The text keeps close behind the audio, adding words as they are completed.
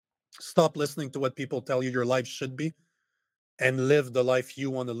Stop listening to what people tell you your life should be and live the life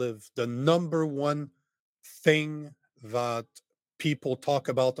you want to live. The number one thing that people talk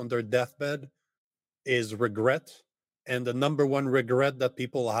about on their deathbed is regret. And the number one regret that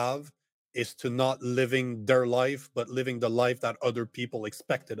people have is to not living their life, but living the life that other people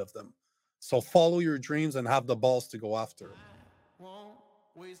expected of them. So follow your dreams and have the balls to go after it. Won't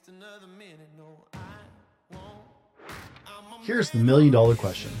waste another minute. No, I won't. I'm a Here's the man million on a dollar mission.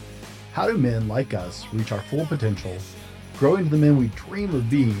 question. How do men like us reach our full potential, grow into the men we dream of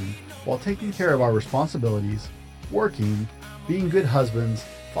being, while taking care of our responsibilities, working, being good husbands,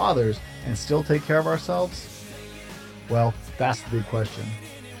 fathers, and still take care of ourselves? Well, that's the big question.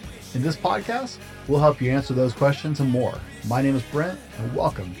 In this podcast, we'll help you answer those questions and more. My name is Brent, and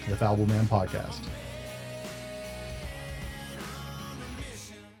welcome to the Fallible Man Podcast.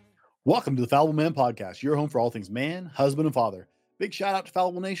 Welcome to the Fallible Man Podcast, your home for all things man, husband, and father. Big shout out to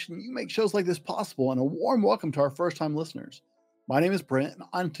Fallible Nation. You make shows like this possible, and a warm welcome to our first-time listeners. My name is Brent, and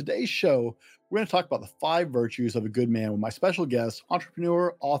on today's show, we're going to talk about the 5 virtues of a good man with my special guest,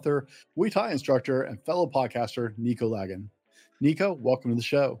 entrepreneur, author, Muay Thai instructor, and fellow podcaster, Nico Lagan. Nico, welcome to the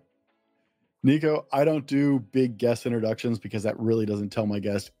show. Nico, I don't do big guest introductions because that really doesn't tell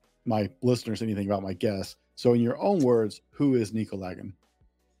my listeners anything about my guest. So in your own words, who is Nico Lagan?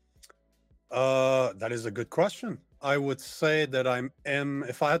 That is a good question. I would say that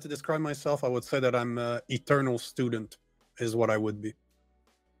if I had to describe myself, I would say that I'm an eternal student, is what I would be.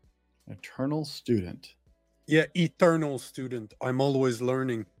 Eternal student. Yeah, eternal student. I'm always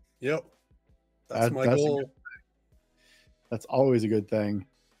learning. Yep. That's my goal. That's always a good thing.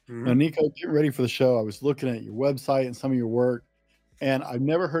 Mhm. Now, Nico, get ready for the show. I was looking at your website and some of your work, and I've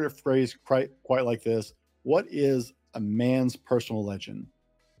never heard it phrased quite like this. What is a man's personal legend?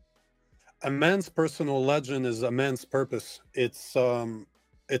 A man's personal legend is a man's purpose. It's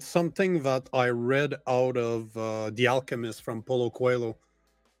something that I read out of The Alchemist from Paulo Coelho.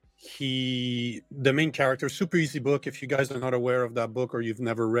 The main character, super easy book. If you guys are not aware of that book or you've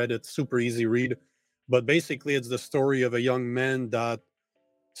never read it, super easy read. But basically, it's the story of a young man that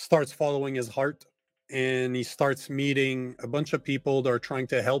starts following his heart, and he starts meeting a bunch of people that are trying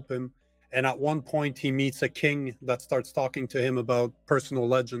to help him. And at one point, he meets a king that starts talking to him about personal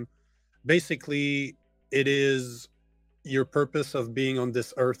legend. Basically, it is your purpose of being on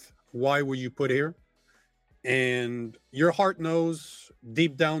this earth. Why were you put here? And your heart knows,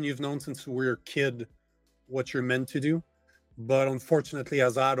 deep down, you've known since we were a kid what you're meant to do. But unfortunately,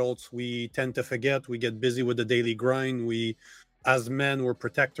 as adults, we tend to forget. We get busy with the daily grind. As men, we're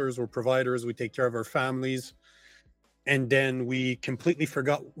protectors, we're providers, we take care of our families. And then we completely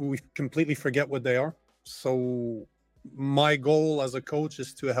forget what they are. So my goal as a coach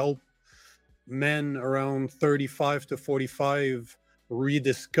is to help men around 35 to 45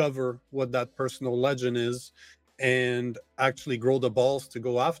 rediscover what that personal legend is and actually grow the balls to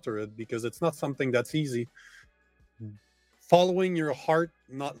go after it, because it's not something that's easy. Following your heart,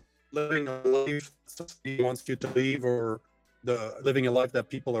 not living a life society wants you to live, or living a life that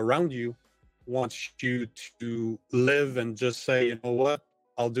people around you want you to live, and just say, you know what,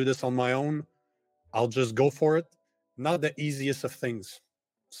 I'll do this on my own, I'll just go for it. Not the easiest of things.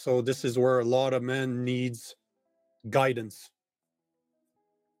 So this is where a lot of men needs guidance.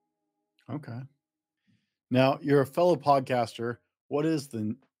 Okay. Now, you're a fellow podcaster. What is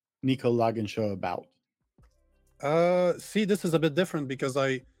the Nico Lagan Show about? See, this is a bit different because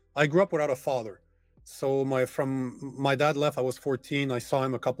I grew up without a father. So my dad left. I was 14. I saw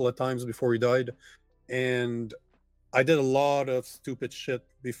him a couple of times before he died, and I did a lot of stupid shit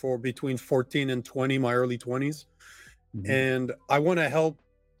between 14 and 20, my early 20s. Mhm. And I want to help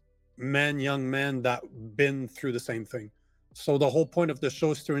young men that been through the same thing. So the whole point of the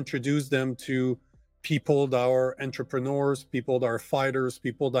show is to introduce them to people that are entrepreneurs, people that are fighters,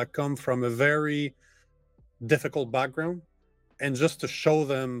 people that come from a very difficult background, and just to show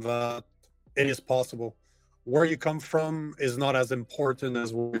them that it is possible. Where you come from is not as important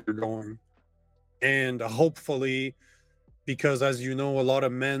as where you're going. And hopefully, because as you know, a lot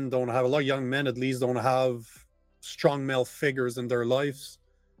of young men at least don't have strong male figures in their lives.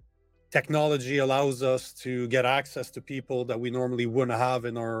 Technology allows us to get access to people that we normally wouldn't have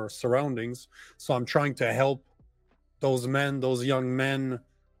in our surroundings. So I'm trying to help those young men,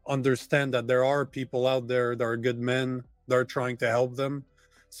 understand that there are people out there that are good men that are trying to help them.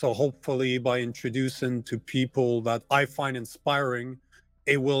 So hopefully, by introducing to people that I find inspiring,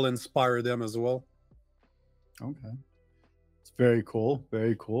 it will inspire them as well. Okay. It's very cool.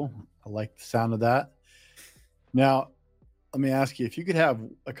 Very cool. I like the sound of that. Now, let me ask you, if you could have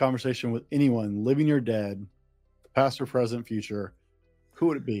a conversation with anyone, living or dead, past or present, future, who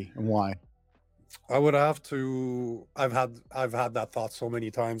would it be and why? I would have to. I've had that thought so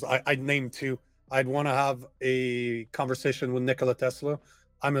many times. I'd name two. I'd want to have a conversation with Nikola Tesla.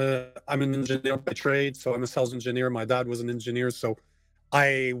 I'm an engineer by trade, so I'm a sales engineer. My dad was an engineer, so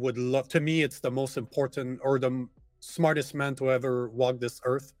I would love. To me, it's the most important or smartest man to ever walk this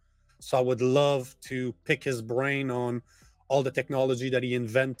earth. So I would love to pick his brain on all the technology that he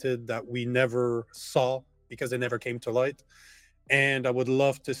invented that we never saw because it never came to light. And I would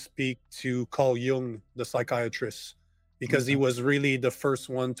love to speak to Carl Jung, the psychiatrist, because he Okay. was really the first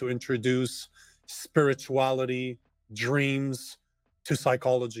one to introduce spirituality, dreams to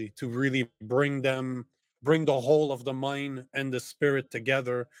psychology, to really bring the whole of the mind and the spirit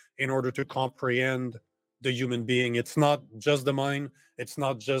together in order to comprehend the human being. It's not just the mind, it's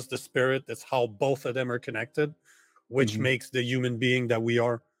not just the spirit, it's how both of them are connected, which Mhm. makes the human being that we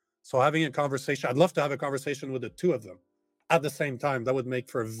are. So having a conversation, I'd love to have a conversation with the two of them at the same time. That would make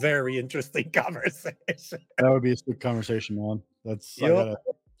for a very interesting conversation. That would be a good conversation, man. That's I Yep. gotta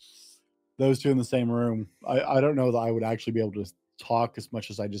those two in the same room. I don't know that I would actually be able to talk as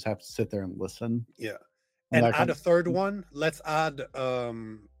much as I just have to sit there and listen Yeah. and And that add kind a of third one. Let's add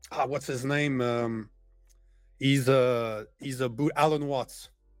what's his name? Alan Watts.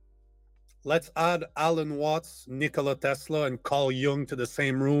 Let's add Alan Watts, Nikola Tesla, and Carl Jung to the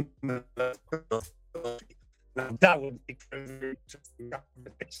same room. Now that would be a very interesting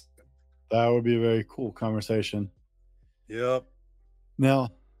conversation. that would be a very cool conversation. Yep. Now,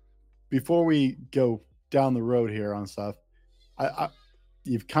 before we go down the road here on stuff, I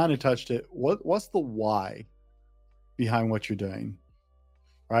you've kind of touched it. What's the why behind what you're doing?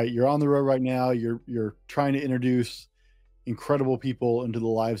 Right? You're on the road right now. You're trying to introduce incredible people into the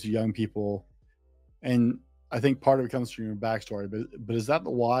lives of young people, and I think part of it comes from your backstory. But is that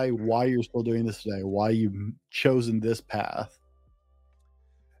the why? Why you're still doing this today? Why you've chosen this path?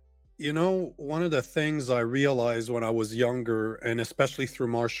 You know, one of the things I realized when I was younger, and especially through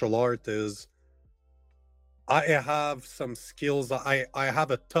martial art, is I have some skills. I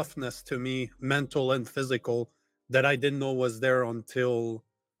have a toughness to me, mental and physical, that I didn't know was there until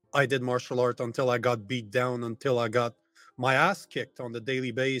I did martial art, until I got beat down, until I got my ass kicked on the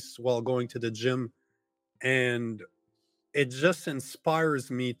daily basis while going to the gym. And it just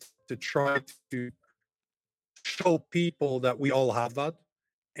inspires me to try to show people that we all have that.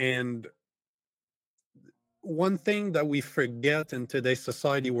 And one thing that we forget in today's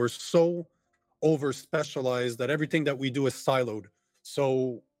society, we're so over specialized that everything that we do is siloed.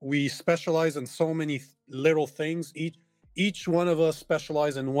 So we specialize in so many little things. Each one of us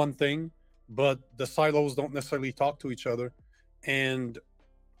specialize in one thing, but the silos don't necessarily talk to each other. And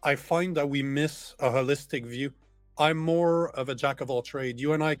I find that we miss a holistic view. I'm more of a jack of all trade.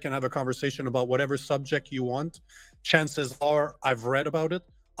 You and I can have a conversation about whatever subject you want. Chances are I've read about it.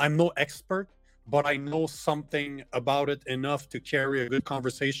 I'm no expert, but I know something about it enough to carry a good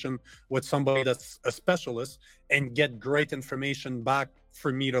conversation with somebody that's a specialist and get great information back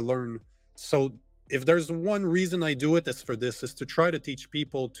for me to learn. So if there's one reason I do it, it's for this, is to try to teach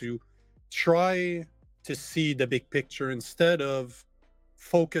people to try to see the big picture instead of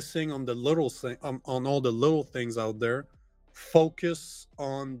focusing on the little thing, on all the little things out there. Focus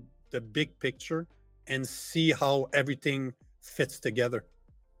on the big picture and see how everything fits together.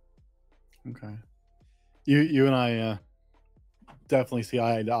 Okay, you and I definitely see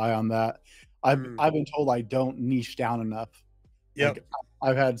eye to eye on that. Mm, I've been told I don't niche down enough. yep. Like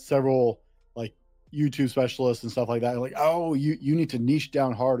I've had several like YouTube specialists and stuff like that. Like, oh, you need to niche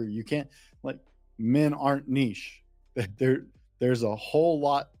down harder. You can't like men aren't niche. There there's a whole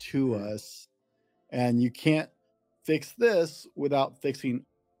lot to Mm. us, and you can't fix this without fixing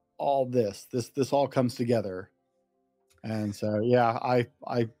all this. This all comes together. And so yeah, I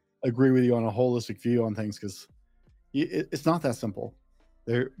agree with you on a holistic view on things because it's not that simple.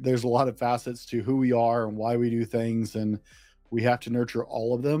 There's a lot of facets to who we are and why we do things, and we have to nurture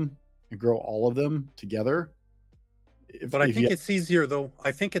all of them and grow all of them together. But I If you think it's easier though.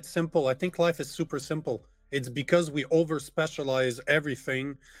 I think it's simple. I think life is super simple. It's because we over specialize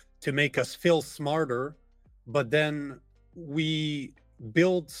everything to make us feel smarter, but then we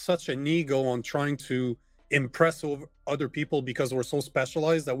build such an ego on trying to impress over other people because we're so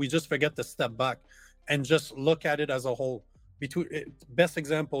specialized that we just forget to step back and just look at it as a whole. Best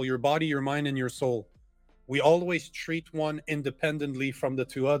example, your body, your mind, and your soul. We always treat one independently from the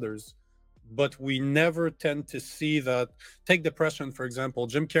two others, but we never tend to see that. Take depression, for example.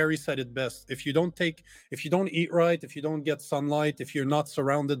 Jim Carrey said it best. If you don't eat right, if you don't get sunlight, if you're not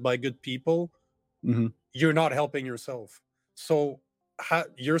surrounded by good people, Mhm. you're not helping yourself. So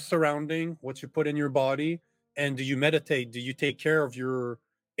your surrounding, what you put in your body, And do you meditate? Do you take care of your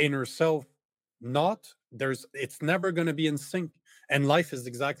inner self? Not. It's never going to be in sync. And life is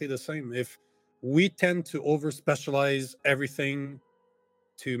exactly the same. If we tend to over specialize everything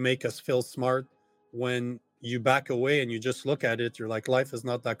to make us feel smart, when you back away and you just look at it, you're like, life is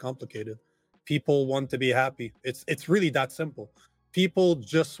not that complicated. People want to be happy. It's really that simple. People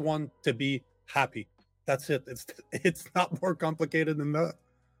just want to be happy. That's it. It's not more complicated than that.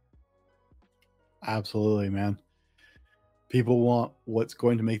 Absolutely, man. People want what's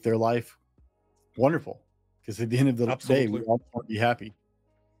going to make their life wonderful, because at the end of the day, we Absolutely. all want to be happy.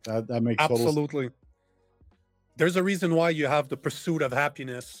 That makes total sense. Absolutely. There's a reason why you have the pursuit of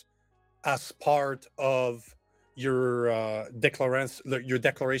happiness as part of your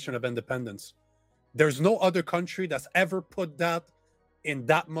Declaration of Independence. There's no other country that's ever put that in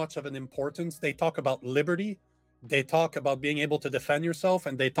that much of an importance. They talk about liberty, they talk about being able to defend yourself,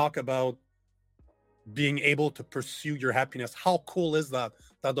 and they talk about being able to pursue your happiness. How cool is that?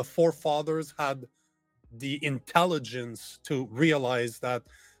 That the forefathers had the intelligence to realize that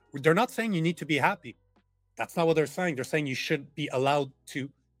they're not saying you need to be happy. That's not what they're saying. They're saying you should be allowed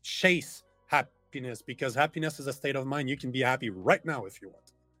to chase happiness, because happiness is a state of mind. You can be happy right now if you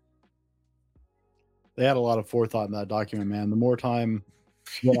want. They had a lot of forethought in that document, man. The more time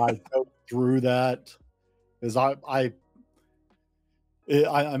that I go through that, is I'm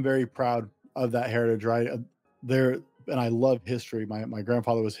very proud of that heritage, right? There, and I love history. My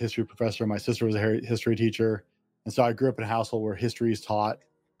grandfather was a history professor. My sister was a history teacher, and so I grew up in a household where history is taught,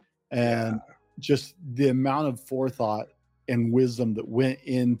 Yeah. and just the amount of forethought and wisdom that went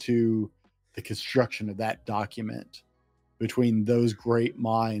into the construction of that document between those great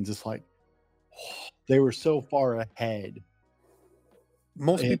minds. It's like they were so far ahead.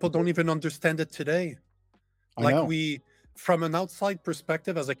 Most And people don't even understand it today. I Like, know. from an outside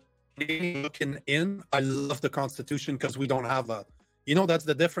perspective, as a Canadian looking in, I love the Constitution because we don't have that. That's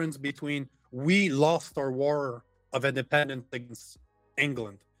the difference between we lost our war of independence against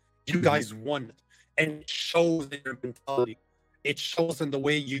England. You Mhm. guys won it. And it shows in your mentality. It shows in the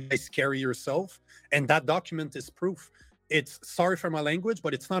way you guys carry yourself. And that document is proof. It's, sorry for my language,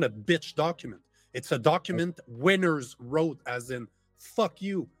 but it's not a bitch document. It's a document winners wrote, as in, fuck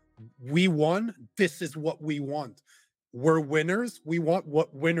you. We won. This is what we want. We're winners. We want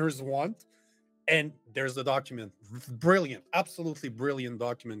what winners want. And there's the document. Brilliant. Absolutely brilliant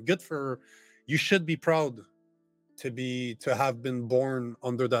document. Good for you. Should be proud to have been born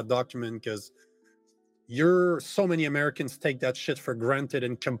under that document, because so many Americans take that shit for granted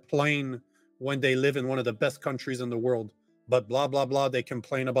and complain when they live in one of the best countries in the world. But blah blah blah, they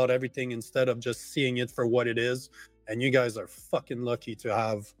complain about everything instead of just seeing it for what it is. And you guys are fucking lucky to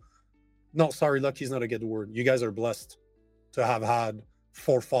have, no, sorry, lucky is not a good word. You guys are blessed to have had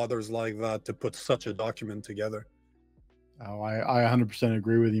forefathers like that to put such a document together. Oh, I 100%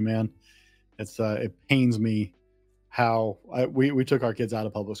 agree with you, man. It pains me how we took our kids out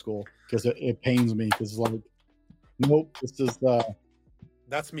of public school, because it pains me, because it's like, nope, this is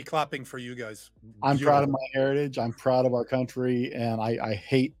That's me clapping for you guys. I'm proud of Beautiful. my heritage. I'm proud of our country, and I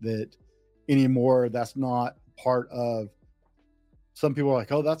hate that anymore. That's not part of. Some people are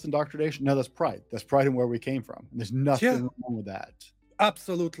like, "Oh, that's indoctrination." No, that's pride. That's pride in where we came from. And there's Yeah, nothing wrong with that.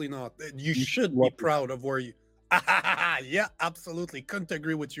 absolutely not. You You should should be love proud of where you. Yeah, absolutely. Couldn't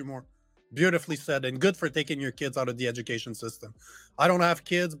agree with you more. Beautifully said, and good for taking your kids out of the education system. I don't have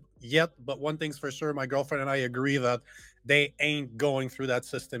kids yet, but one thing's for sure: my girlfriend and I agree that they ain't going through that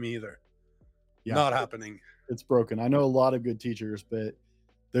system either. Yeah, Not happening. it's broken. I know a lot of good teachers, but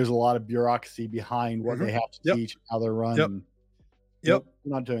there's a lot of bureaucracy behind what Hmm. they have to Yep. teach, how they're run. Yep. And Yep. nope,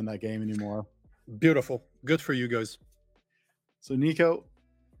 we're not doing that game anymore. Beautiful. Good for you guys. So, Nico,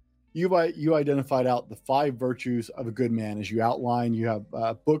 you identified out the 5 virtues of a good man, as you outlined. You have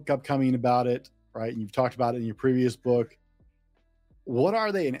a book upcoming about it, right? And you've talked about it in your previous book. What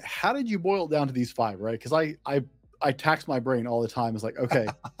are they, and how did you boil it down to these 5? Right? Because I tax my brain all the time. It's like, okay,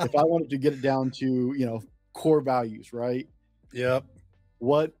 if I wanted to get it down to core values, right? Yep.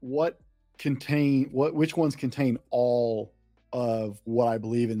 What contain which ones contain all of what I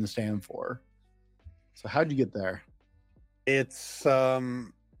believe in and stand for? So how'd you get there? It's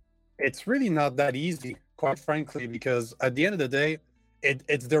really not that easy, quite frankly, because at the end of the day,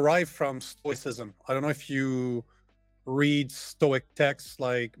 it's derived from Stoicism. I don't know if you read Stoic texts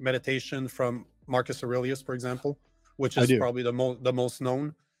like Meditation from Marcus Aurelius, for example, which I is do. probably the most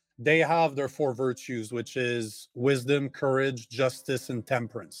known. They have their 4 virtues, which is wisdom, courage, justice, and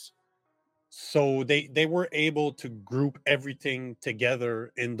temperance. So they were able to group everything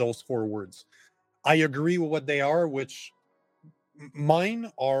together in those 4 words. I agree with what they are, which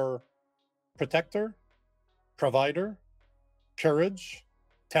mine are protector, provider, courage,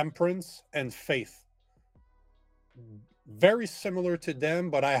 temperance, and faith. Very similar to them,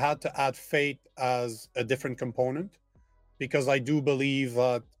 but I had to add faith as a different component because I do believe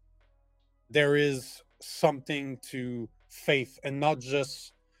that there is something to faith, and not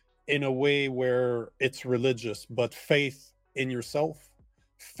just in a way where it's religious, but faith in yourself,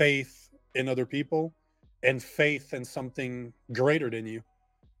 faith in other people, and faith in something greater than you.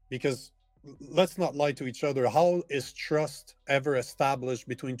 Because let's not lie to each other. How is trust ever established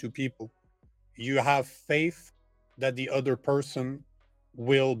between two people? You have faith that the other person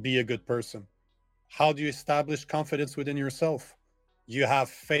will be a good person. How do you establish confidence within yourself? You have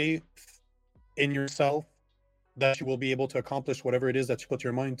faith in yourself that you will be able to accomplish whatever it is that you put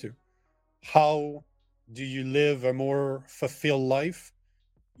your mind to. How do you live a more fulfilled life?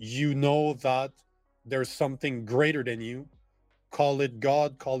 You know that there's something greater than you. Call it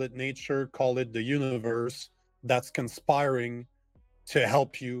God, call it nature, call it the universe, that's conspiring to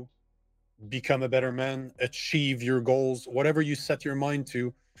help you become a better man, achieve your goals, whatever you set your mind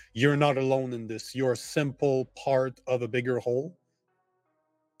to. You're not alone in this. You're a simple part of a bigger whole,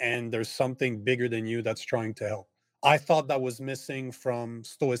 and there's something bigger than you that's trying to help. I thought that was missing from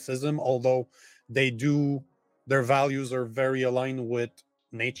Stoicism, although their values are very aligned with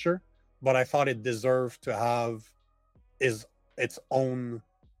nature, but I thought it deserved to have is its own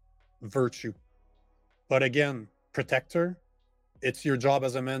virtue. But again, protector, it's your job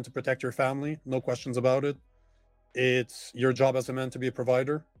as a man to protect your family, no questions about it. It's your job as a man to be a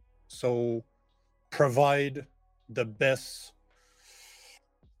provider. So provide the best,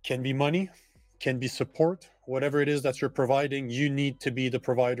 can be money, can be support, whatever it is that you're providing, you need to be the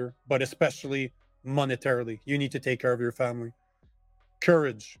provider, but especially monetarily. You need to take care of your family.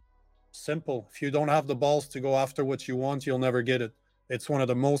 Courage, simple. If you don't have the balls to go after what you want, you'll never get it. It's one of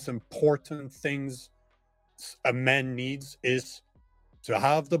the most important things a man needs, is to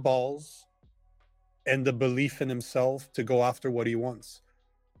have the balls and the belief in himself to go after what he wants.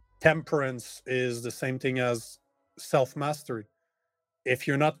 Temperance is the same thing as self-mastery. If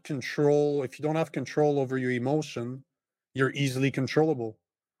you don't have control over your emotion, you're easily controllable.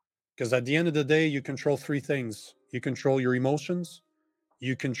 Because at the end of the day, you control three things. You control your emotions,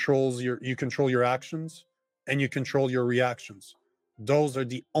 you control your actions, and you control your reactions. Those are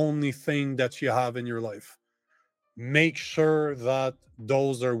the only thing that you have in your life. Make sure that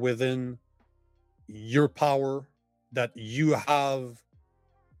those are within your power, that you have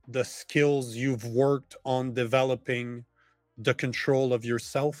the skills, you've worked on developing the control of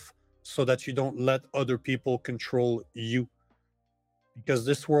yourself, so that you don't let other people control you. Because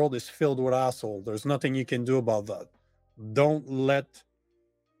this world is filled with assholes. There's nothing you can do about that. Don't let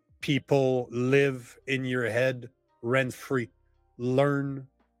people live in your head rent free. Learn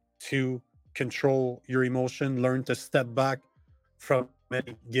to control your emotion, learn to step back from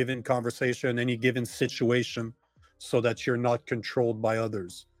any given conversation, any given situation, so that you're not controlled by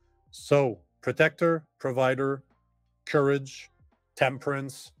others. So, protector, provider, courage,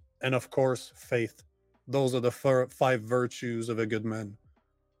 temperance, and of course, faith. Those are the five virtues of a good man.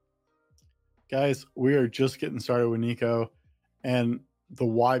 Guys, we are just getting started with Nico, and the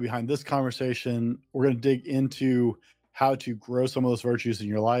why behind this conversation. We're going to dig into how to grow some of those virtues in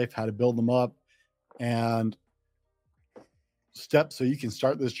your life, how to build them up, and steps so you can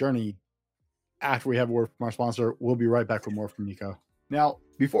start this journey. After we have a word from our sponsor, we'll be right back for more from Nico. Now,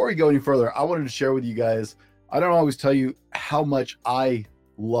 before we go any further, I wanted to share with you guys, I don't always tell you how much I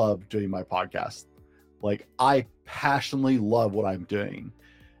love doing my podcast. Like, I passionately love what I'm doing.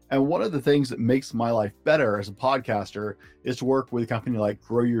 And one of the things that makes my life better as a podcaster is to work with a company like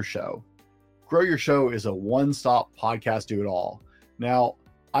Grow Your Show. Grow Your Show is a one-stop podcast do-it-all. Now,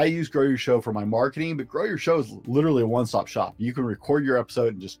 I use Grow Your Show for my marketing, but Grow Your Show is literally a one-stop shop. You can record your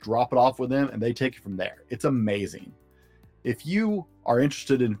episode and just drop it off with them, and they take it from there. It's amazing. If you are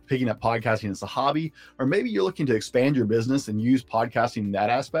interested in picking up podcasting as a hobby, or maybe you're looking to expand your business and use podcasting in that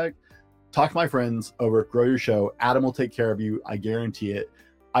aspect, talk to my friends over at Grow Your Show. Adam will take care of you. I guarantee it.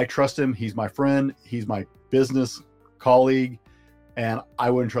 I trust him. He's my friend. He's my business colleague, and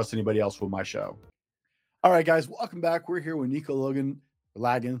I wouldn't trust anybody else with my show. All right, guys, welcome back. We're here with Nico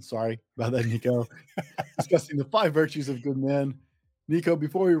Lagan. Sorry about that, Nico. Discussing the 5 virtues of good men. Nico,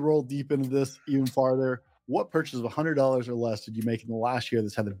 before we roll deep into this even farther, what purchase of $100 or less did you make in the last year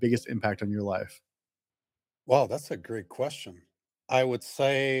that's had the biggest impact on your life? Wow, that's a great question. I would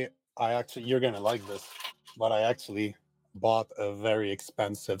say you're going to like this, but I actually bought a very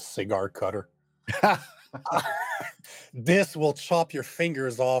expensive cigar cutter. This will chop your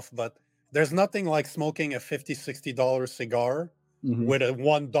fingers off, but there's nothing like smoking a $50, $60 cigar Mhm. with a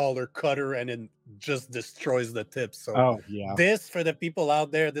 $1 cutter and it just destroys the tip. So Oh, yeah. this, for the people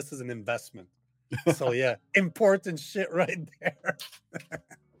out there, this is an investment. So yeah, important shit right there.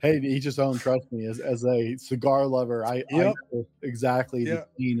 Hey, to each his own, trust me. As a cigar lover, I Yep. know exactly the Yeah.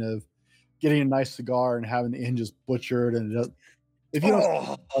 pain of getting a nice cigar and having the end just butchered, and it does if you don't smoke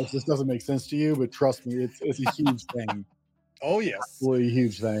Oh. cigars, this doesn't make sense to you, but trust me, it's a huge thing. Oh yes. Absolutely a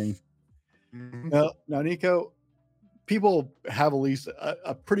huge thing. Mhm. Now, Nico, people have at least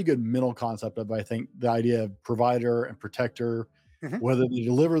a pretty good mental concept of, I think, the idea of provider and protector, Mhm. whether they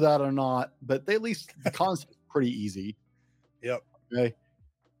deliver that or not, but they at least the concept is pretty easy, Yep. okay?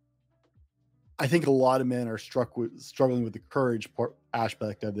 I think a lot of men are struggling with the courage part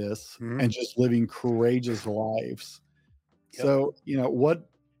aspect of this Mhm. and just living courageous lives. Yep. So,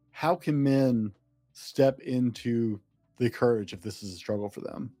 how can men step into the courage if this is a struggle for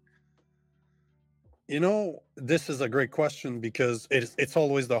them? This is a great question because it's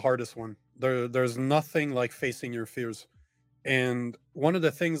always the hardest one. There's nothing like facing your fears. And one of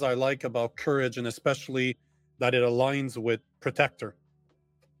the things I like about courage, and especially that it aligns with protector.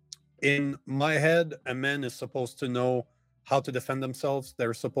 In my head, a man is supposed to know how to defend themselves.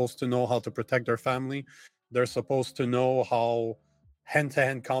 They're supposed to know how to protect their family. They're supposed to know how hand to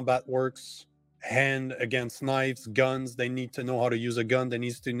hand combat works, hand against knives, guns. They need to know how to use a gun. They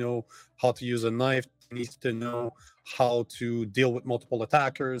need to know how to use a knife. They need to know how to deal with multiple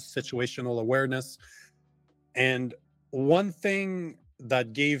attackers, situational awareness. And one thing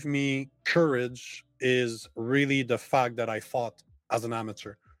that gave me courage is really the fact that I fought as an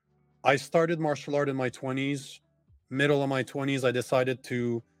amateur. I started martial art in my 20s. Middle of my 20s, I decided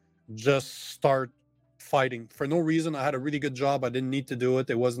to just start fighting for no reason. I had a really good job. I didn't need to do it.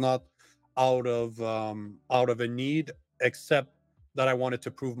 It was not out of a need, except that I wanted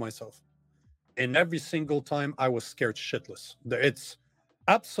to prove myself. And every single time, I was scared shitless. It's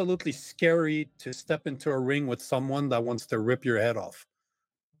absolutely scary to step into a ring with someone that wants to rip your head off.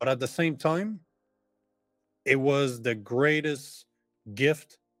 But at the same time, it was the greatest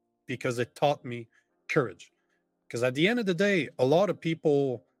gift because it taught me courage. Because at the end of the day, a lot of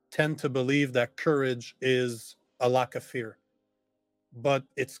people tend to believe that courage is a lack of fear, but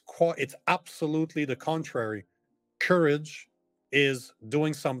it's absolutely the contrary. Courage is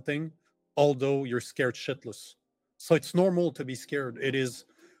doing something although you're scared shitless. So it's normal to be scared. It is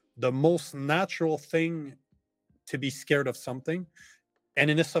the most natural thing to be scared of something. And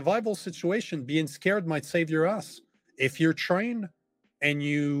in a survival situation, being scared might save your ass. If you're trained and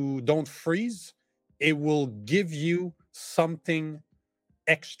you don't freeze, it will give you something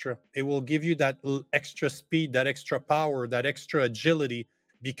extra. It will give you that extra speed, that extra power, that extra agility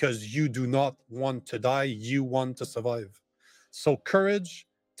because you do not want to die. You want to survive. So, courage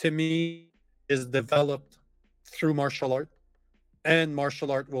to me is developed through martial art, and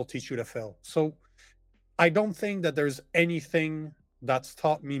martial art will teach you to fail. So, I don't think that there's anything that's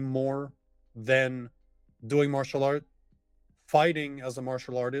taught me more than doing martial art, fighting as a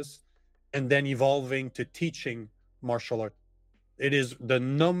martial artist, and then evolving to teaching martial art. It is the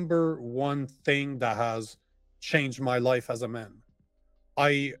number one thing that has changed my life as a man.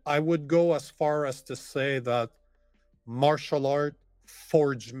 I would go as far as to say that martial art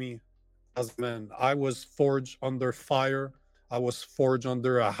forged me as a man. I was forged under fire. I was forged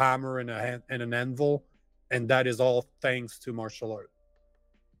under a hammer and and an anvil, and that is all thanks to martial art.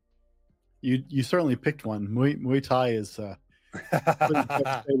 You certainly picked one. Muay Thai is pretty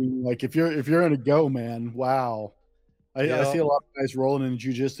devastating. Like if you're in a go, man, wow. I see Yep, a lot of guys rolling in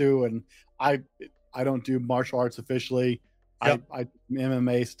jujitsu, and I I don't do martial arts officially. yep. I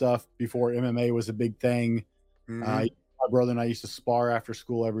MMA stuff before MMA was a big thing. Hmm. My brother and I used to spar after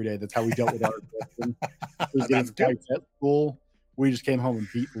school every day. That's how we dealt with our aggression. We was That's getting good. fights at school. We just came home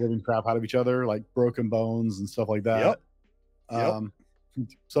and beat the living crap out of each other, like broken bones and stuff like that. Yep, yep. Um,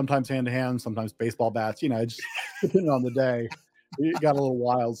 Sometimes hand to hand, sometimes baseball bats. Just depending on the day. It got a little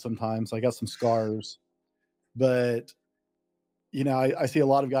wild sometimes. I got some scars, but I see a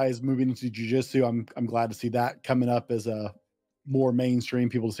lot of guys moving into jujitsu. I'm glad to see that coming up as a more mainstream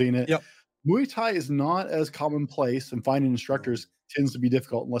people seeing it. Yep. Muay Thai is not as commonplace, and finding No. instructors tends to be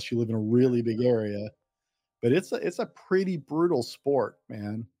difficult unless you live in a really big area. But it's a pretty brutal sport,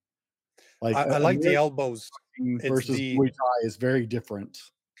 man. Like I like the elbows. American It's versus the Muay Thai is very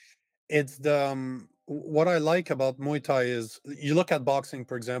different. what I like about Muay Thai is you look at boxing,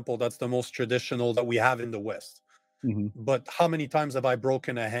 for example, that's the most traditional that we have in the West. Mhm. But how many times have I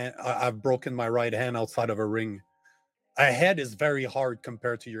broken a hand? I've broken my right hand outside of a ring. A head is very hard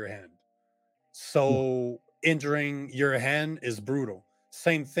compared to your hand. Yeah. So injuring your hand is brutal.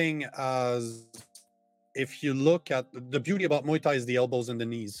 Same thing as if you look at the beauty about Muay Thai is the elbows and the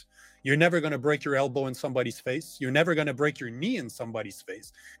knees. You're never going to break your elbow in somebody's face. You're never going to break your knee in somebody's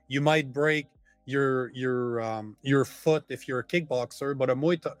face. You might break your foot if you're a kickboxer, but in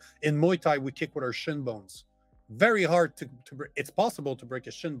Muay Thai we kick with our shin bones. Very hard to break. It's possible to break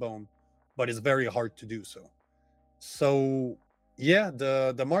a shin bone, but it's very hard to do so. So yeah,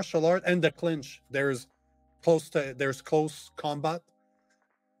 the martial art and the clinch, there's close combat.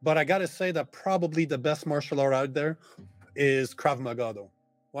 But I gotta say that probably the best martial art out there is Krav Maga. Though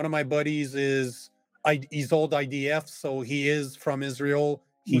one of my buddies he's old IDF, so he is from Israel.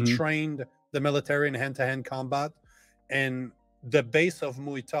 He Mhm. trained the military in hand-to-hand combat, and the base of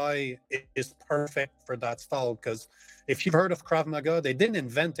Muay Thai is perfect for that style. Because if you've heard of Krav Maga, they didn't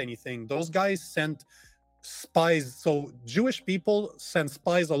invent anything. Those guys sent spies. So Jewish people sent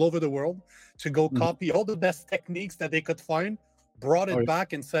spies all over the world to go Mhm. copy all the best techniques that they could find, brought Oh, it yeah.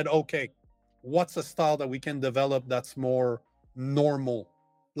 back and said, okay, what's a style that we can develop that's more normal?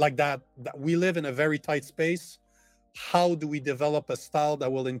 Like that we live in a very tight space. How do we develop a style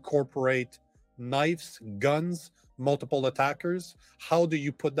that will incorporate knives, guns, multiple attackers? How do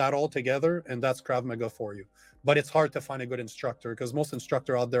you put that all together? And that's Krav Maga for you. But it's hard to find a good instructor because most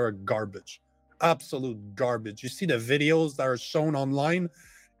instructors out there are garbage, absolute garbage. You see the videos that are shown online.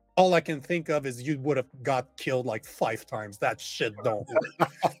 All I can think of is you would have got killed like 5 times. That shit don't work.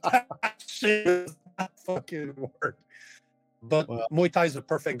 That shit does not fucking work. But Well, Muay Thai is the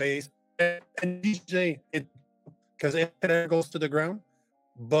perfect base. And DJ, because it ever goes to the ground.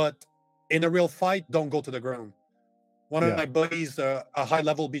 But in a real fight, don't go to the ground. One of yeah. my buddies, a high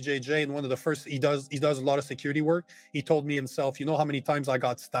level BJJ, and one of the first he does a lot of security work. He told me himself, you know how many times I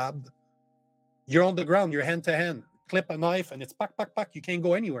got stabbed? You're on the ground, you're hand to hand. Clip a knife, and it's pack, pack, pack. You can't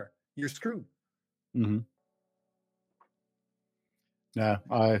go anywhere. You're screwed. Mhm. Yeah,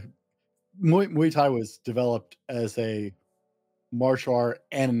 Muay Thai was developed as a martial art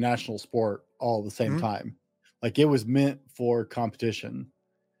and a national sport all at the same Mhm. time. Like, it was meant for competition.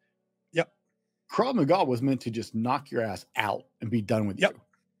 Yep, Krav Maga was meant to just knock your ass out and be done with yep. you.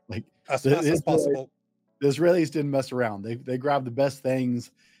 Like, As the fast as possible. The Israelis didn't mess around. They grabbed the best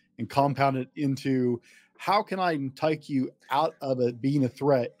things and compounded it into, how can I take you out of it being a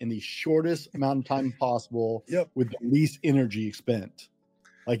threat in the shortest amount of time possible Yep. with the least energy spent?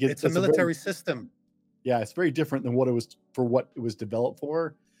 Like, It's a it's a very, military system. yeah, it's very different than what it was developed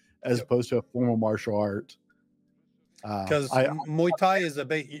for, as Yep. opposed to a formal martial art. Because I Muay Thai is a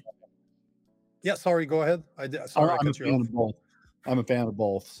base. Yeah, sorry, go ahead. Sorry, I I'm a cut you fan off. of both. I'm a fan of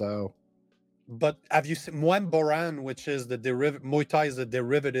both. So But have you seen Muay Boran, which is the derivative? Muay Thai is a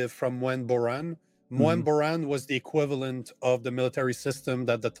derivative from Muay Boran. Muay mhm, Boran was the equivalent of the military system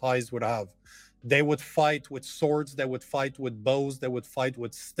that the Thais would have. They would fight with swords, they would fight with bows, they would fight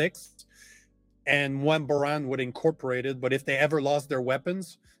with sticks, and Muay Boran would incorporate it. But if they ever lost their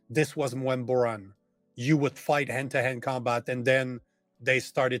weapons, this was Muay Boran. You would fight hand-to-hand combat, and then they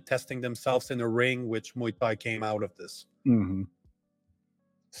started testing themselves in a ring, which Muay Thai came out of this. mhm.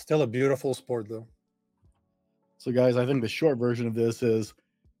 Still a beautiful sport, though. So, guys, I think the short version of this is,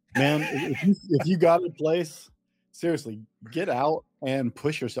 man, if you got a place, seriously, get out and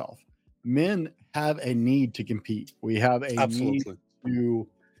push yourself. Men have a need to compete. We have a need Absolutely. to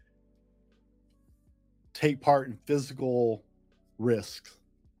take part in physical risks.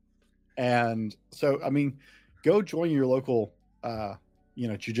 And so, I mean, go join your local,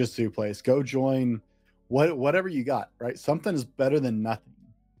 jujitsu place. Go join whatever you got, right? Something is better than nothing.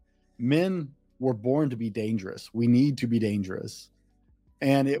 Men were born to be dangerous. We need to be dangerous,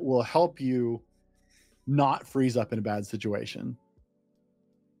 and it will help you not freeze up in a bad situation.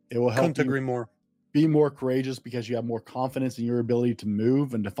 It will help Couldn't you agree more. be more courageous because you have more confidence in your ability to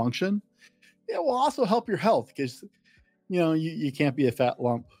move and to function. It will also help your health because you can't be a fat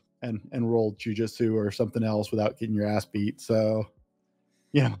lump and roll jujitsu or something else without getting your ass beat. So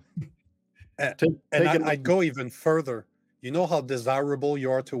yeah, A- And take it. I'd go even further. You know how desirable you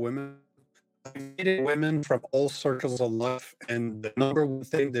are to women? I've dated women from all circles of life, and the number one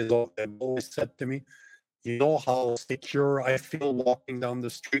thing they've always said to me, you know how secure I feel walking down the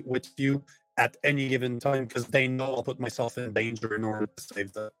street with you at any given time because they know I'll put myself in danger in order to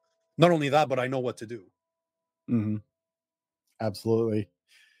save them. Not only that, but I know what to do. Mhm, absolutely.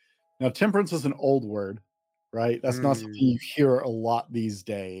 Now, temperance is an old word, right? That's not something Hmm. you hear a lot these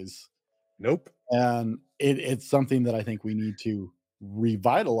days. Nope. And it's something that I think we need to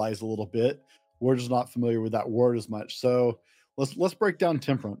revitalize a little bit. We're just not familiar with that word as much. So let's break down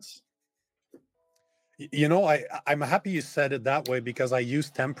temperance. You know, I'm happy you said it that way because I use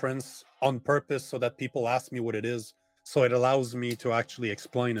temperance on purpose so that people ask me what it is. So it allows me to actually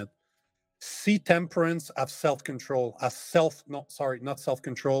explain it. See temperance as self-control, as self, not sorry, not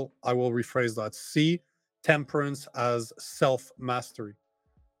self-control. I will rephrase that. See temperance as self-mastery.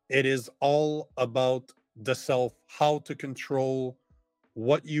 It is all about the self, how to control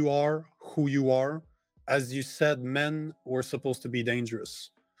what you are, who you are. As you said, men were supposed to be dangerous.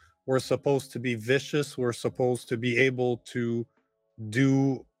 We're supposed to be vicious. We're supposed to be able to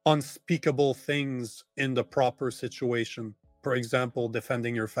do unspeakable things in the proper situation. For example,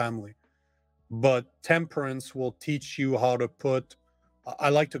 defending your family. But temperance will teach you how to put, I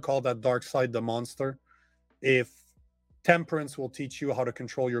like to call that dark side the monster. If temperance will teach you how to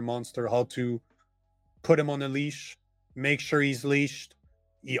control your monster, how to put him on a leash, make sure he's leashed.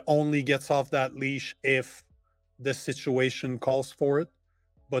 He only gets off that leash if the situation calls for it.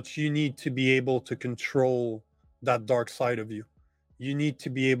 But you need to be able to control that dark side of you. You need to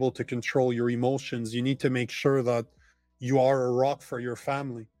be able to control your emotions. You need to make sure that you are a rock for your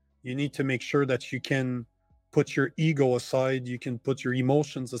family. You need to make sure that you can put your ego aside, you can put your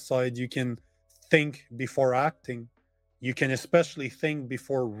emotions aside, you can think before acting. You can especially think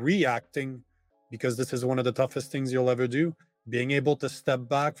before reacting, because this is one of the toughest things you'll ever do. Being able to step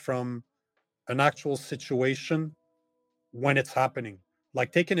back from an actual situation when it's happening.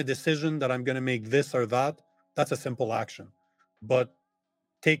 Like taking a decision that I'm going to make this or that, that's a simple action. But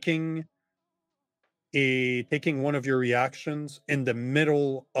taking taking one of your reactions in the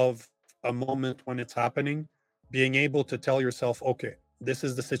middle of a moment when it's happening, being able to tell yourself, okay, this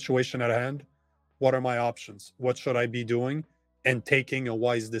is the situation at hand. What are my options? What should I be doing? And taking a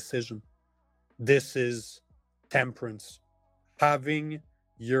wise decision. This is temperance. Having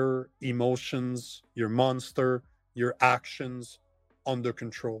your emotions, your monster, your actions under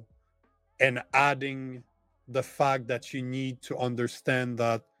control, and adding the fact that you need to understand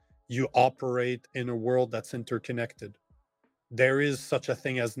that you operate in a world that's interconnected. There is such a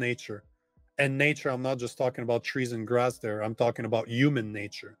thing as nature. And nature, I'm not just talking about trees and grass there, I'm talking about human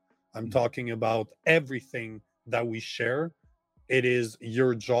nature. I'm talking about everything that we share. It is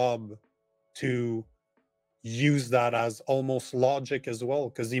your job to use that as almost logic as well,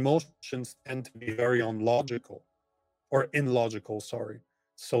 because emotions tend to be very unlogical or illogical, sorry.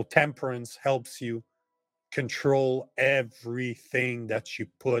 So temperance helps you control everything that you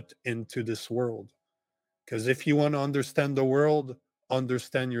put into this world. Because if you want to understand the world,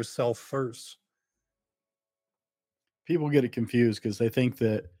 understand yourself first. People get it confused because they think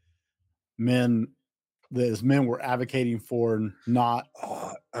that men, that as men, we're advocating for not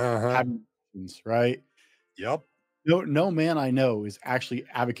Uh-huh. having emotions, right? Yep. No man I know is actually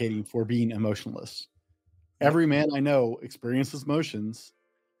advocating for being emotionless. Yep. Every man I know experiences emotions.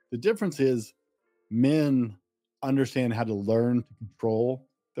 The difference is men understand how to learn to control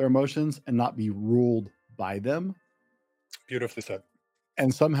their emotions and not be ruled by them. Beautifully said.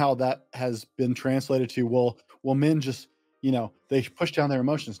 And somehow that has been translated to, well, men just, they push down their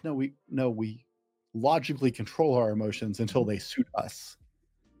emotions. No, we logically control our emotions until they suit us,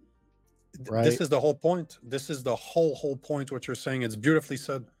 This right? is the whole point. This is the whole point. What you're saying, it's beautifully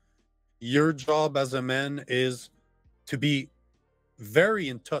said. Your job as a man is to be very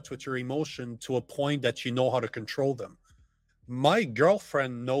in touch with your emotion to a point that you know how to control them. My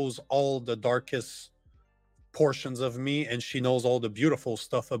girlfriend knows all the darkest portions of me, and she knows all the beautiful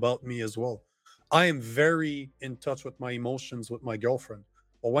stuff about me as well. I am very in touch with my emotions with my girlfriend.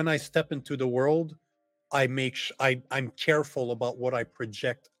 But when I step into the world, I'm careful about what I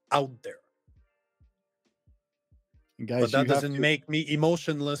project out there. And But guys, that you have doesn't to, make me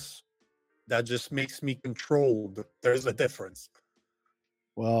emotionless. That just makes me controlled. There's a difference.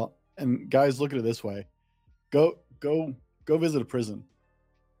 well, and guys, look at it this way. Go visit a prison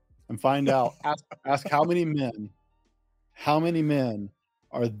and find out, ask how many men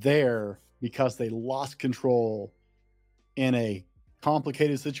are there because they lost control in a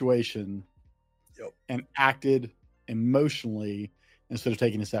complicated situation Yep. and acted emotionally instead of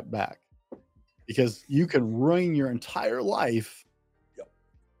taking a step back. Because you can ruin your entire life Yep.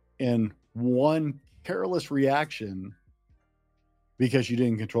 in one careless reaction because you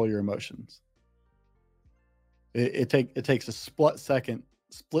didn't control your emotions. It takes a split second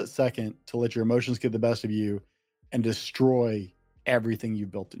to let your emotions get the best of you and destroy everything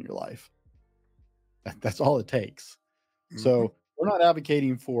you've built in your life. That's all it takes. Mhm. So we're not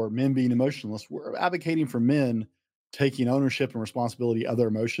advocating for men being emotionless. We're advocating for men taking ownership and responsibility of their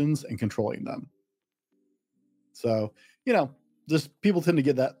emotions and controlling them. So, just people tend to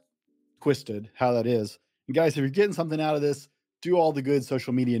get that twisted how that is. And guys, if you're getting something out of this, do all the good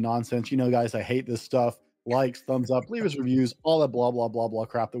social media nonsense. Guys, I hate this stuff. Likes, thumbs up, leave us reviews, all that blah, blah, blah, blah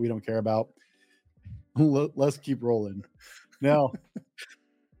crap that we don't care about. Let's keep rolling. Now,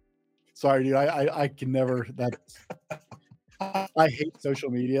 Sorry, dude. I can never. That's I hate social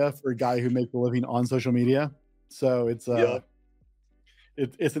media for a guy who makes a living on social media. So Yep.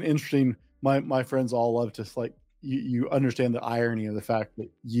 it's an interesting. My friends all love to like you understand the irony of the fact that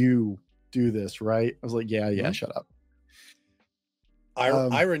you do this, right? I was like, yeah, yeah, Mhm. shut up.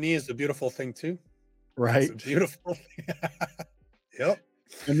 Um, Irony is a beautiful thing too. It's a right. beautiful thing. Yep.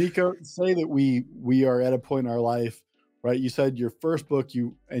 And Nico, say that we are at a point in our life, right? You said your first book,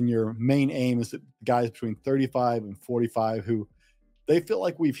 you and your main aim is that guys between 35 and 45 who they feel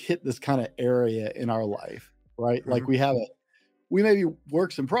like we've hit this kind of area in our life, right? Like Mhm. we may be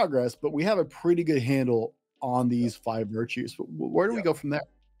works in progress, but we have a pretty good handle on Yep. these five virtues. Where do we Yep. go from there?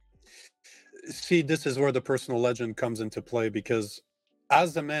 See, this is where the personal legend comes into play because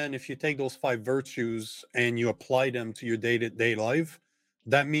as a man, if you take those five virtues and you apply them to your day-to-day life,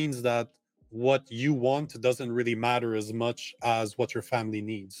 that means that what you want doesn't really matter as much as what your family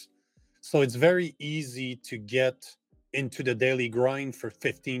needs. So it's very easy to get into the daily grind for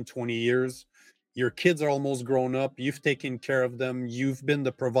 15, 20 years. Your kids are almost grown up. You've taken care of them. You've been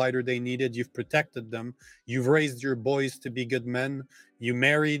the provider they needed. You've protected them. You've raised your boys to be good men. You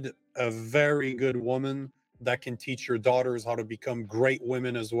married a very good woman that can teach your daughters how to become great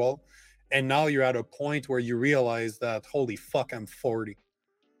women as well. And now you're at a point where you realize that, holy fuck, I'm 40.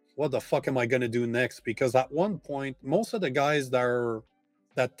 What the fuck am I going to do next? Because at one point, most of the guys that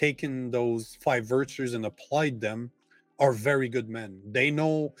taken those five virtues and applied them are very good men. They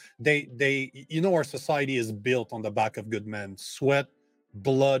know our society is built on the back of good men. Sweat,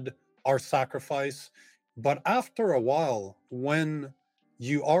 blood, our sacrifice. But after a while, when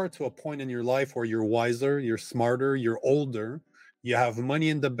you are to a point in your life where you're wiser, you're smarter, you're older, you have money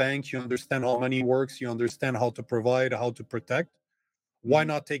in the bank, you understand how money works, you understand how to provide, how to protect, why Mhm.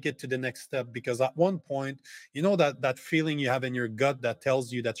 not take it to the next step? Because at one point, that feeling you have in your gut that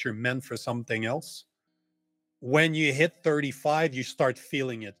tells you that you're meant for something else. When you hit 35, you start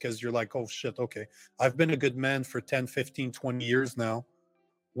feeling it because you're like, oh shit, okay, I've been a good man for 10, 15, 20 years now.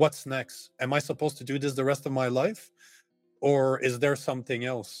 What's next? Am I supposed to do this the rest of my life? Or is there something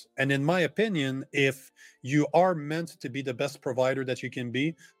else? And in my opinion, if you are meant to be the best provider that you can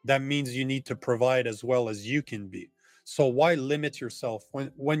be, that means you need to provide as well as you can be. So why limit yourself?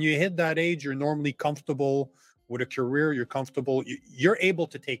 When you hit that age, you're normally comfortable with a career, you're comfortable, you're able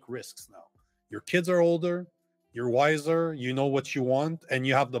to take risks now. Your kids are older, you're wiser, you know what you want, and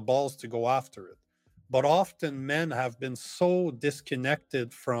you have the balls to go after it. But often men have been so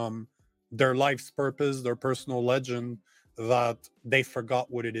disconnected from their life's purpose, their personal legend, that they forgot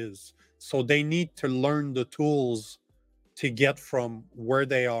what it is. So they need to learn the tools to get from where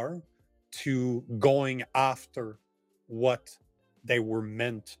they are to going after what they were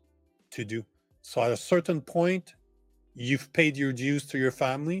meant to do. So at a certain point, you've paid your dues to your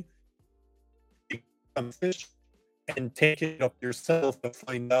family, become fish, and take it up yourself to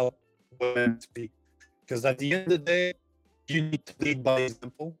find out what meant to be. Because at the end of the day, you need to lead by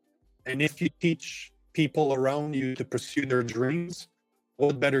example. And if you teach people around you to pursue their dreams,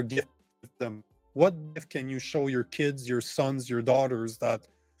 what better gift to give them? What gift can you show your kids, your sons, your daughters that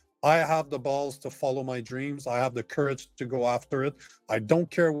I have the balls to follow my dreams? I have the courage to go after it. I don't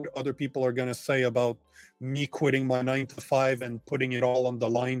care what other people are going to say about me quitting my 9 to 5 and putting it all on the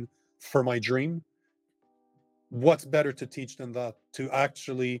line for my dream. What's better to teach than that? To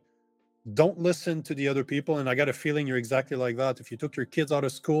actually don't listen to the other people. And I got a feeling you're exactly like that. If you took your kids out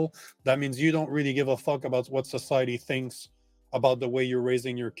of school, that means you don't really give a fuck about what society thinks about the way you're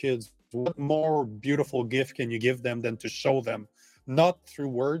raising your kids. What more beautiful gift can you give them than to show them, not through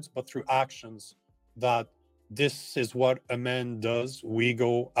words, but through actions, that this is what a man does? We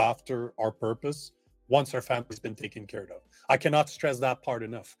go after our purpose once our family's been taken care of. I cannot stress that part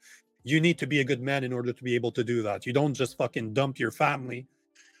enough. You need to be a good man in order to be able to do that. You don't just fucking dump your family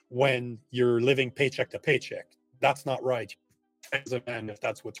when you're living paycheck to paycheck. That's not right as a man if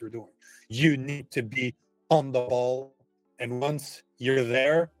that's what you're doing. You need to be on the ball. And once you're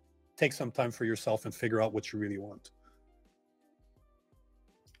there, take some time for yourself and figure out what you really want.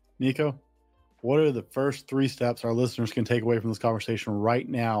 Nico, what are the first three steps our listeners can take away from this conversation right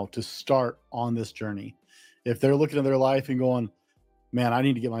now to start on this journey? If they're looking at their life and going, man, I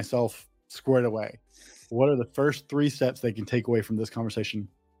need to get myself squared away, what are the first three steps they can take away from this conversation?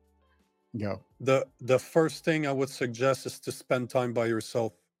 Go. The first thing I would suggest is to spend time by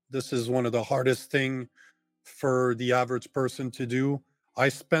yourself. This is one of the hardest thing for the average person to do. I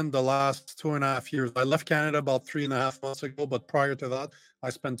spent the last 2.5 years. I left Canada about 3.5 months ago, but prior to that, I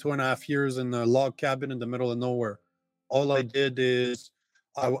spent 2.5 years in a log cabin in the middle of nowhere. All I did is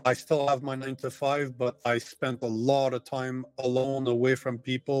I still have my 9 to 5, but I spent a lot of time alone, away from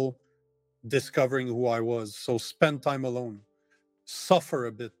people, discovering who I was. So spend time alone, suffer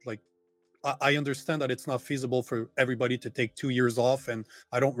a bit. Like, I understand that it's not feasible for everybody to take 2 years off, and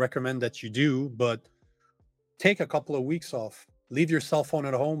I don't recommend that you do, but take a couple of weeks off. Leave your cell phone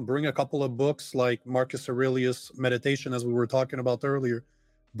at home. Bring a couple of books like Marcus Aurelius' Meditation, as we were talking about earlier.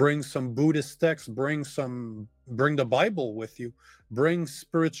 Bring some Buddhist texts. Bring the Bible with you. Bring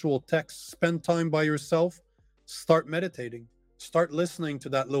spiritual texts. Spend time by yourself. Start meditating. Start listening to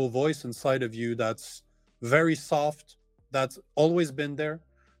that little voice inside of you that's very soft, that's always been there,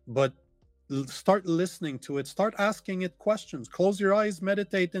 but start listening to it. Start asking it questions. Close your eyes,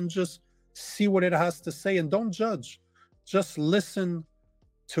 meditate, and just see what it has to say, and don't judge. Just listen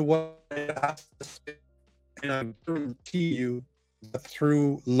to what it has to say. And I guarantee you that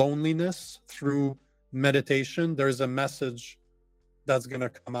through loneliness, through meditation, there's a message that's going to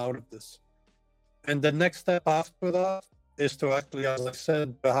come out of this. And the next step after that is to actually, as I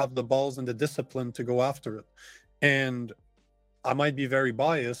said, to have the balls and the discipline to go after it. And I might be very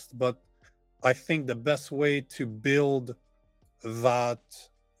biased, but I think the best way to build those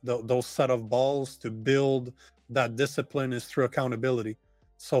set of balls, to build that discipline, is through accountability.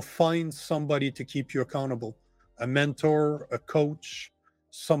 So find somebody to keep you accountable, a mentor, a coach,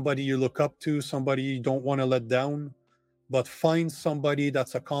 somebody you look up to, somebody you don't want to let down, but find somebody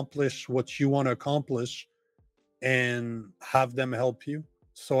that's accomplished what you want to accomplish and have them help you.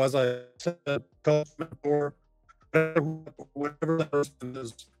 So as I said, coach, mentor, whatever that person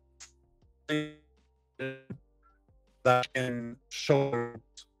is, that can show.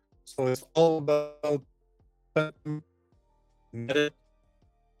 So it's all about meditate,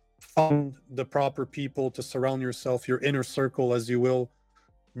 find the proper people to surround yourself. Your inner circle, as you will,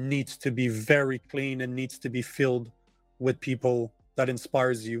 needs to be very clean and needs to be filled with people that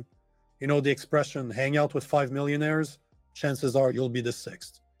inspires you. You know the expression, hang out with 5 millionaires, chances are you'll be the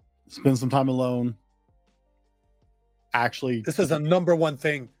sixth. Spend some time alone. Actually, this is the number one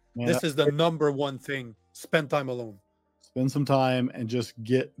thing. Man, this is the number one thing. Spend time alone. Spend some time and just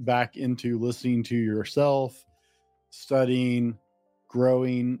get back into listening to yourself, studying,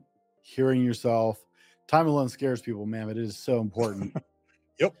 growing, hearing yourself. Time alone scares people, man. It is so important.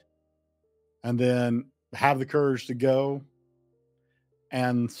 Yep. And then have the courage to go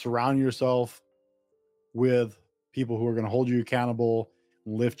and surround yourself with people who are going to hold you accountable,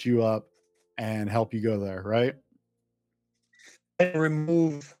 lift you up, and help you go there, right? And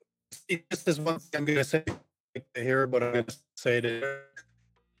remove, this is one thing I'm going to say here, but I'm going to say it.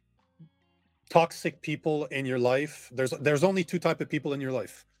 Toxic people in your life, there's only two type of people in your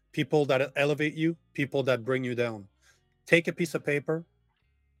life: people that elevate you, people that bring you down. Take a piece of paper,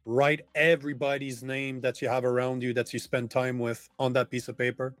 write everybody's name that you have around you that you spend time with on that piece of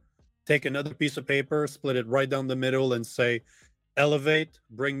paper. Take another piece of paper, split it right down the middle, and say, elevate,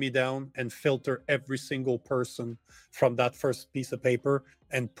 bring me down, and filter every single person from that first piece of paper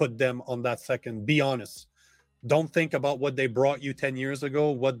and put them on that second. Be honest. Don't think about what they brought you 10 years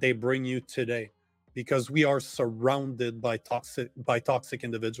ago, what they bring you today, because we are surrounded by toxic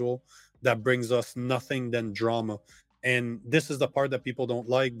individual that brings us nothing than drama. And this is the part that people don't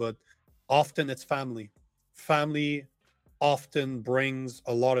like, but often it's family. Family often brings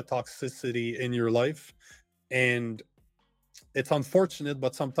a lot of toxicity in your life. And it's unfortunate,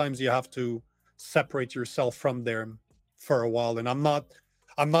 but sometimes you have to separate yourself from them for a while. And I'm not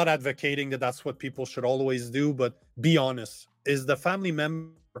advocating that that's what people should always do, but be honest. Is the family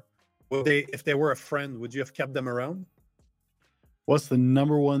member, if they were a friend, would you have kept them around? What's the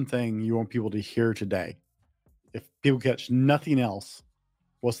number one thing you want people to hear today? If people catch nothing else,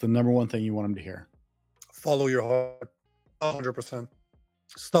 what's the number one thing you want them to hear? Follow your heart, 100%.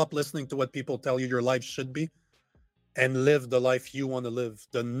 Stop listening to what people tell you your life should be and live the life you want to live.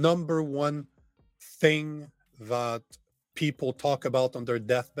 The number one thing that people talk about on their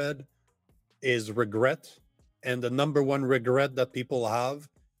deathbed is regret. And the number one regret that people have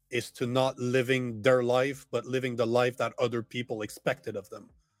is to not living their life, but living the life that other people expected of them.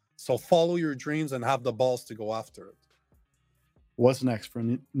 So follow your dreams and have the balls to go after it. What's next for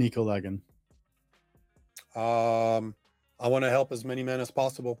Nico Lagan? I want to help as many men as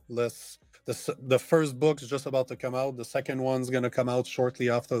possible. The first book's just about to come out. The second one's going to come out shortly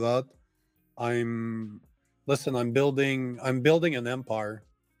after that. I'm building an empire.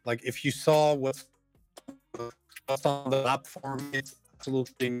 Like, if you saw what's on the platform, it's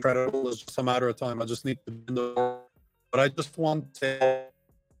absolutely incredible. It's just a matter of time. I just need to build the door. But I just want to help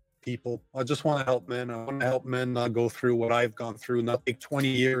people. I just want to help men. I want to help men not go through what I've gone through, not take 20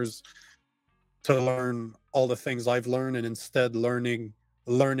 years to learn all the things I've learned, and instead learn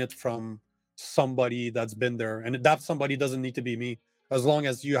it from somebody that's been there. And that somebody doesn't need to be me. as long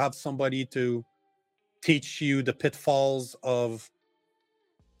as you have somebody to teach you the pitfalls of,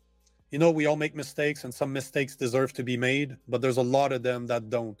 we all make mistakes, and some mistakes deserve to be made, but there's a lot of them that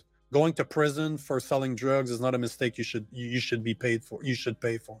don't. Going to prison for selling drugs is not a mistake you should be paid for. You should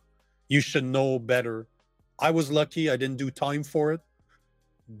pay for. You should know better. I was lucky I didn't do time for it,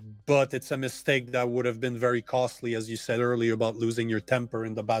 but it's a mistake that would have been very costly, as you said earlier, about losing your temper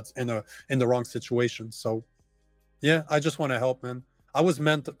in the wrong situation. So yeah, I just want to help, man. I was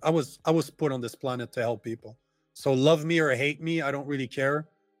put on this planet to help people. So love me or hate me, I don't really care.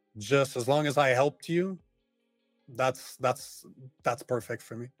 Just as long as I helped you, that's perfect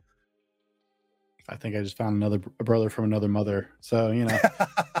for me. I think I just found a brother from another mother. So,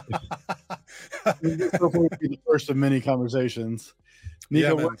 this will be the first of many conversations.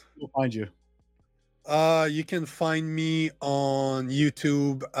 Nico, where can people find you? You can find me on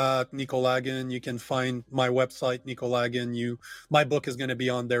YouTube at Nico Lagan. You can find my website, Nico Lagan. My book is going to be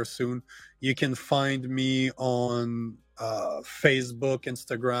on there soon. You can find me on Facebook,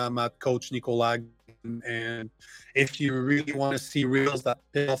 Instagram at Coach Nico Lagan. And if you really want to see reels that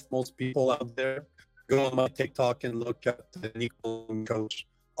piss off most people out there, go on my TikTok and look at the Nico Coach.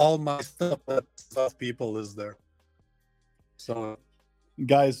 All my stuff that pisses off people is there. So,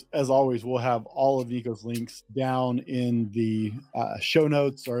 guys, as always, we'll have all of Nico's links down in the show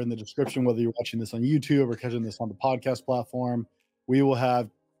notes or in the description, whether you're watching this on YouTube or catching this on the podcast platform. We will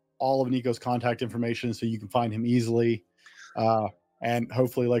have all of Nico's contact information so you can find him easily. And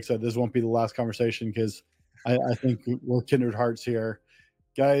hopefully, like I said, this won't be the last conversation, because I think we're kindred hearts here.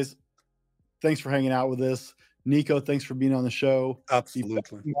 Guys, thanks for hanging out with us. Nico, thanks for being on the show.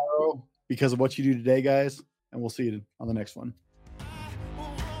 Absolutely. Tomorrow because of what you do today, guys. And we'll see you on the next one.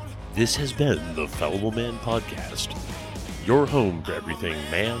 This has been the Fallible Man Podcast, your home for everything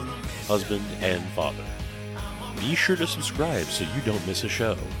man, husband, and father. Be sure to subscribe so you don't miss a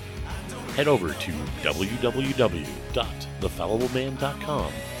show. Head over to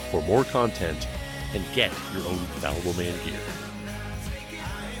www.thefallibleman.com for more content and get your own Fallible Man gear.